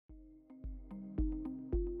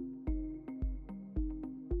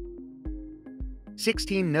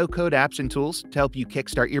16 no-code apps and tools to help you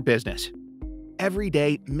kickstart your business. Every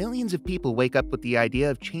day, millions of people wake up with the idea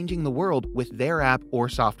of changing the world with their app or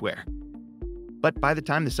software. But by the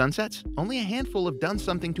time the sun sets, only a handful have done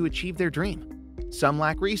something to achieve their dream. Some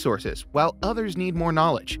lack resources, while others need more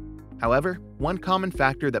knowledge. However, one common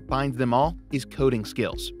factor that binds them all is coding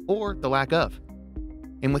skills, or the lack of.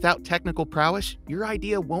 And without technical prowess, your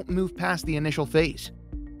idea won't move past the initial phase.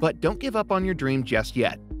 But don't give up on your dream just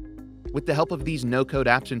yet. With the help of these no-code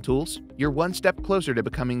apps and tools, you're one step closer to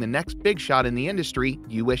becoming the next big shot in the industry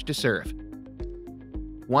you wish to serve.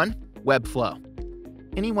 1. Webflow.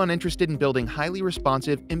 Anyone interested in building highly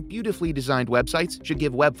responsive and beautifully designed websites should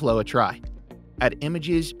give Webflow a try. Add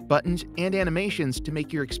images, buttons, and animations to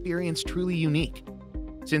make your experience truly unique.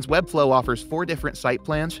 Since Webflow offers 4 different site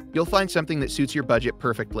plans, you'll find something that suits your budget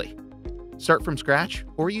perfectly. Start from scratch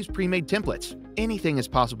or use pre-made templates. Anything is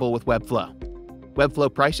possible with Webflow.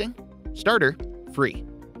 Webflow pricing? Starter, free.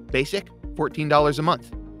 Basic, $14 a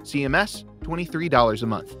month. CMS, $23 a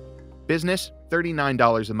month. Business,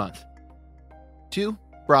 $39 a month. 2.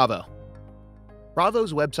 Bravo.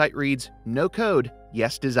 Bravo's website reads, "No code,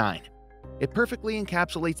 yes design." It perfectly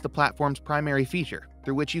encapsulates the platform's primary feature,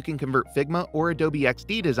 through which you can convert Figma or Adobe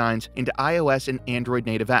XD designs into iOS and Android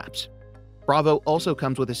native apps. Bravo also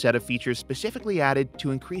comes with a set of features specifically added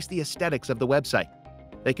to increase the aesthetics of the website.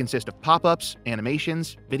 They consist of pop-ups,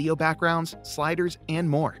 animations, video backgrounds, sliders, and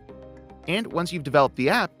more. And once you've developed the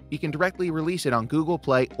app, you can directly release it on Google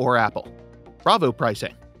Play or Apple. Bravo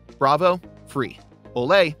pricing. Bravo, free.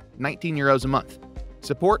 Olé, €19 a month.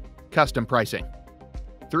 Support, custom pricing.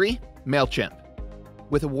 3. Mailchimp.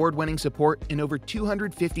 With award-winning support and over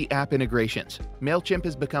 250 app integrations, Mailchimp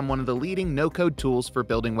has become one of the leading no-code tools for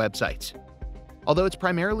building websites. Although it's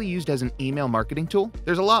primarily used as an email marketing tool,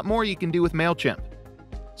 there's a lot more you can do with Mailchimp.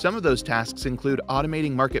 Some of those tasks include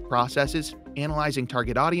automating market processes, analyzing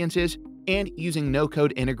target audiences, and using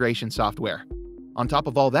no-code integration software. On top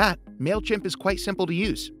of all that, Mailchimp is quite simple to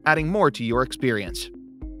use, adding more to your experience.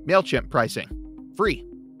 Mailchimp pricing. Free.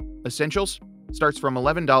 Essentials starts from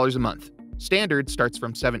 $11 a month. Standard starts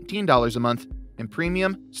from $17 a month, and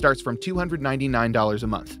Premium starts from $299 a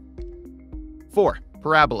month. 4.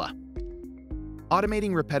 Parabola.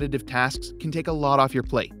 Automating repetitive tasks can take a lot off your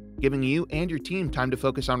plate, giving you and your team time to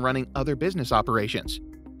focus on running other business operations.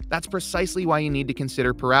 That's precisely why you need to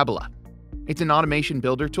consider Parabola. It's an automation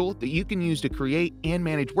builder tool that you can use to create and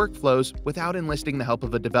manage workflows without enlisting the help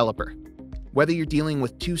of a developer. Whether you're dealing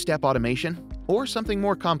with two-step automation or something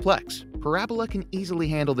more complex, Parabola can easily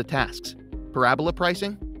handle the tasks. Parabola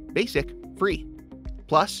pricing? Basic, free.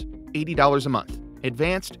 Plus, $80 a month.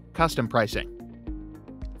 Advanced, custom pricing.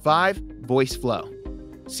 5.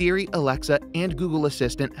 Voiceflow. Siri, Alexa, and Google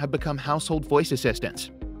Assistant have become household voice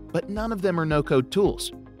assistants, but none of them are no-code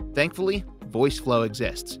tools. Thankfully, Voiceflow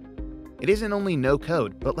exists. It isn't only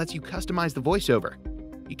no-code, but lets you customize the voiceover.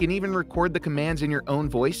 You can even record the commands in your own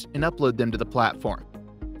voice and upload them to the platform.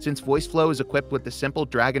 Since Voiceflow is equipped with the simple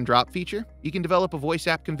drag-and-drop feature, you can develop a voice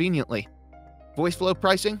app conveniently. Voiceflow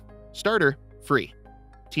pricing? Starter, free.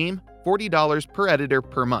 Team, $40 per editor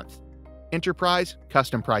per month. Enterprise,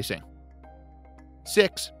 custom pricing.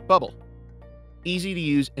 6. Bubble. Easy to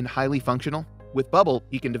use and highly functional, with Bubble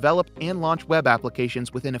you can develop and launch web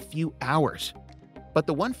applications within a few hours. But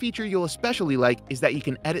the one feature you'll especially like is that you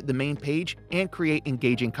can edit the main page and create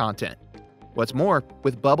engaging content. What's more,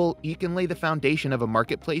 with Bubble you can lay the foundation of a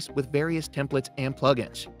marketplace with various templates and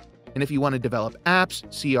plugins. And if you want to develop apps,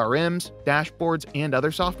 CRMs, dashboards, and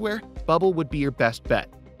other software, Bubble would be your best bet.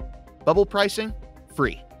 Bubble pricing?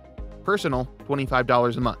 Free. Personal,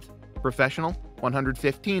 $25 a month. Professional,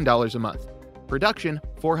 $115 a month. Production,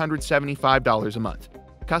 $475 a month.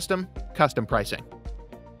 Custom pricing.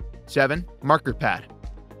 7. Makerpad.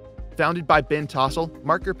 Founded by Ben Tossell,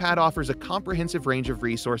 Makerpad offers a comprehensive range of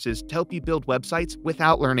resources to help you build websites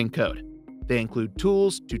without learning code. They include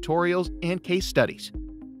tools, tutorials, and case studies.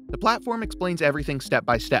 The platform explains everything step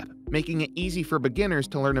by step, making it easy for beginners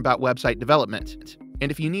to learn about website development. And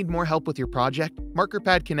if you need more help with your project,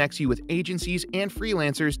 Makerpad connects you with agencies and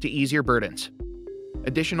freelancers to ease your burdens.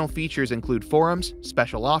 Additional features include forums,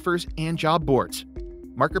 special offers, and job boards.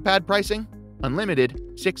 Makerpad pricing? Unlimited,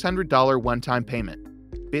 $600 one-time payment.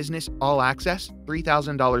 Business All Access,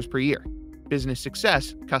 $3,000 per year. Business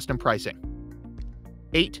Success, custom pricing.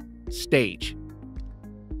 8. Stage.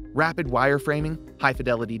 Rapid wireframing,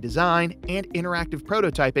 high-fidelity design, and interactive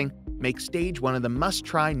prototyping make Stage one of the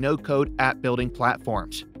must-try no-code app-building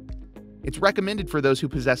platforms. It's recommended for those who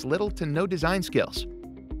possess little to no design skills.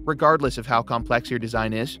 Regardless of how complex your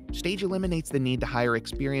design is, Stage eliminates the need to hire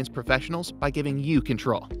experienced professionals by giving you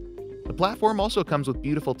control. The platform also comes with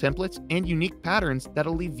beautiful templates and unique patterns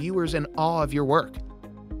that'll leave viewers in awe of your work.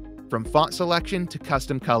 From font selection to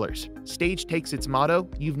custom colors, Stage takes its motto,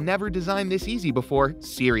 "You've never designed this easy before,"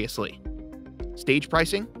 seriously. Stage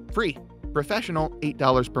pricing? Free. Professional,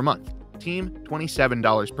 $8 per month. Team,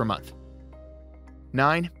 $27 per month.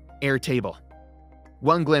 9. Airtable.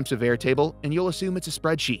 One glimpse of Airtable, and you'll assume it's a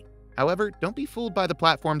spreadsheet. However, don't be fooled by the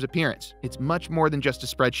platform's appearance. It's much more than just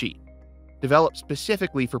a spreadsheet. Developed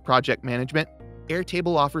specifically for project management,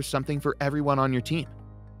 Airtable offers something for everyone on your team.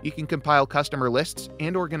 You can compile customer lists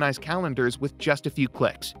and organize calendars with just a few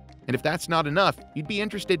clicks. And if that's not enough, you'd be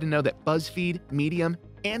interested to know that BuzzFeed, Medium,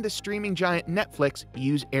 and the streaming giant Netflix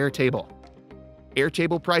use Airtable.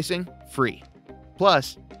 Airtable pricing? Free.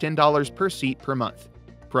 Plus, $10 per seat per month.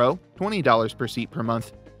 Pro, $20 per seat per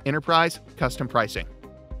month. Enterprise, custom pricing.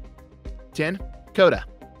 10. Coda.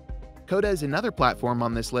 Coda is another platform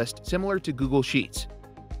on this list similar to Google Sheets.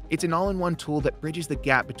 It's an all-in-one tool that bridges the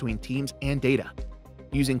gap between teams and data.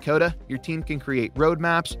 Using Coda, your team can create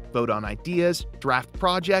roadmaps, vote on ideas, draft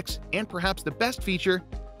projects, and perhaps the best feature,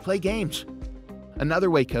 play games.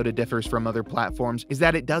 Another way Coda differs from other platforms is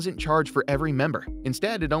that it doesn't charge for every member.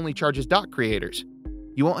 Instead, it only charges doc creators.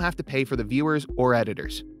 You won't have to pay for the viewers or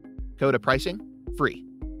editors. Coda pricing? Free.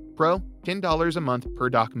 Pro, $10 a month per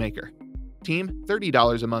doc maker. Team,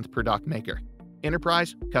 $30 a month per doc maker.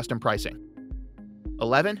 Enterprise, custom pricing.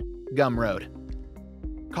 11. Gumroad.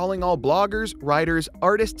 Calling all bloggers, writers,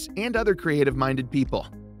 artists, and other creative-minded people,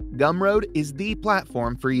 Gumroad is the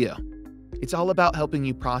platform for you. It's all about helping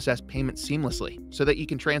you process payments seamlessly so that you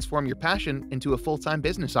can transform your passion into a full-time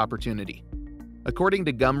business opportunity. According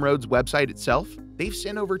to Gumroad's website itself, they've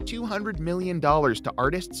sent over $200 million to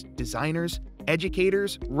artists, designers,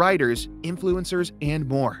 educators, writers, influencers, and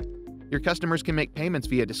more. Your customers can make payments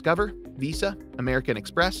via Discover, Visa, American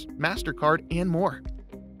Express, MasterCard, and more.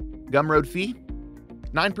 Gumroad fee?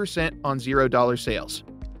 9% on $0 sales,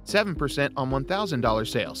 7% on $1,000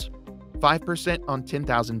 sales, 5% on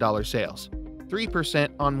 $10,000 sales, 3%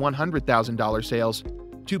 on $100,000 sales,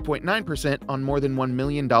 2.9% on more than $1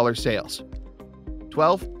 million sales.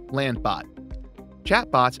 12. Landbot.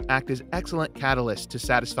 Chatbots act as excellent catalysts to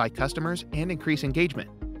satisfy customers and increase engagement.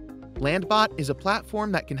 Landbot is a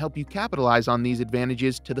platform that can help you capitalize on these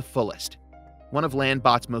advantages to the fullest. One of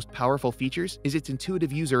Landbot's most powerful features is its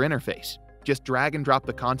intuitive user interface. Just drag and drop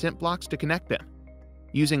the content blocks to connect them.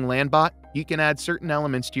 Using Landbot, you can add certain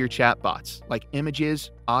elements to your chatbots, like images,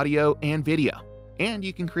 audio, and video, and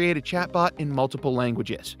you can create a chatbot in multiple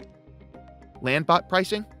languages. Landbot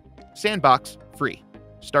pricing? Sandbox, free.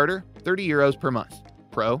 Starter, €30 per month.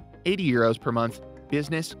 Pro, €80 per month.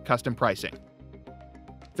 Business, custom pricing.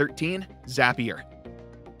 13. Zapier.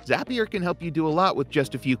 Zapier can help you do a lot with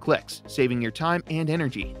just a few clicks, saving your time and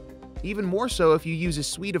energy. Even more so if you use a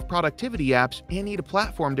suite of productivity apps and need a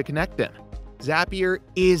platform to connect them. Zapier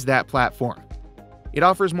is that platform. It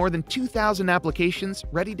offers more than 2,000 applications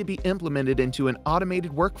ready to be implemented into an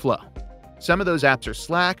automated workflow. Some of those apps are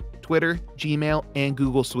Slack, Twitter, Gmail, and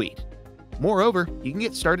Google Suite. Moreover, you can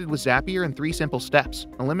get started with Zapier in 3 simple steps,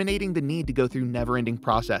 eliminating the need to go through never-ending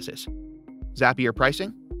processes. Zapier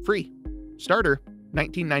pricing? Free. Starter,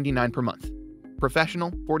 $19.99 per month. Professional,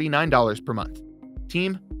 $49 per month.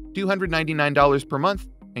 Team, $299 per month.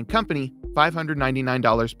 And company,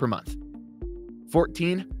 $599 per month.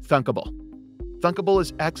 14. Thunkable. Thunkable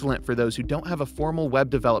is excellent for those who don't have a formal web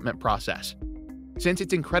development process. Since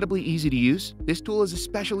it's incredibly easy to use, this tool is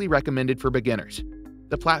especially recommended for beginners.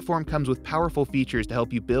 The platform comes with powerful features to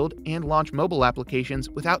help you build and launch mobile applications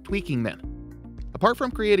without tweaking them. Apart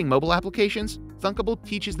from creating mobile applications, Thunkable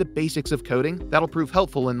teaches the basics of coding that'll prove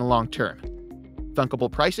helpful in the long term.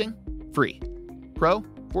 Thunkable pricing? Free. Pro,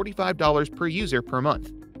 $45 per user per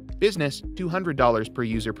month. Business, $200 per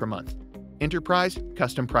user per month. Enterprise,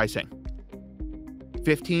 custom pricing.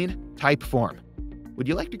 15. Typeform. Would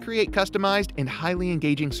you like to create customized and highly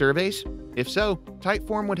engaging surveys? If so,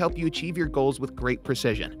 Typeform would help you achieve your goals with great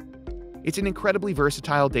precision. It's an incredibly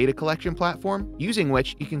versatile data collection platform using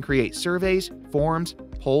which you can create surveys, forms,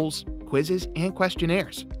 polls, quizzes, and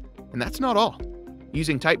questionnaires. And that's not all.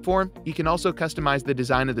 Using Typeform, you can also customize the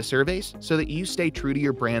design of the surveys so that you stay true to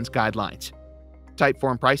your brand's guidelines.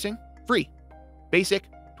 Typeform pricing? Free. Basic,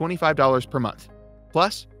 $25 per month.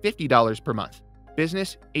 Plus, $50 per month.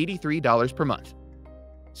 Business, $83 per month.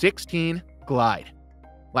 16. Glide.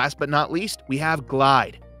 Last but not least, we have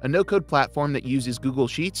Glide, a no-code platform that uses Google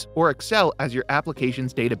Sheets or Excel as your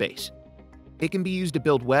application's database. It can be used to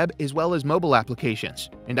build web as well as mobile applications,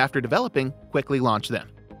 and after developing, quickly launch them.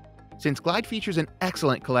 Since Glide features an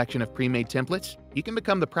excellent collection of pre-made templates, you can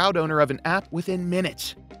become the proud owner of an app within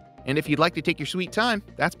minutes. And if you'd like to take your sweet time,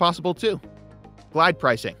 that's possible too. Glide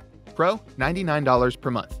pricing. Pro, $99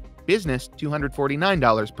 per month. Business,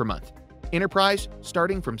 $249 per month. Enterprise,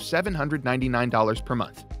 starting from $799 per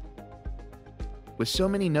month. With so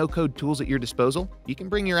many no-code tools at your disposal, you can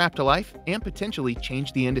bring your app to life and potentially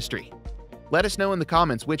change the industry. Let us know in the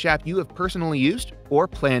comments which app you have personally used or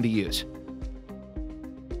plan to use.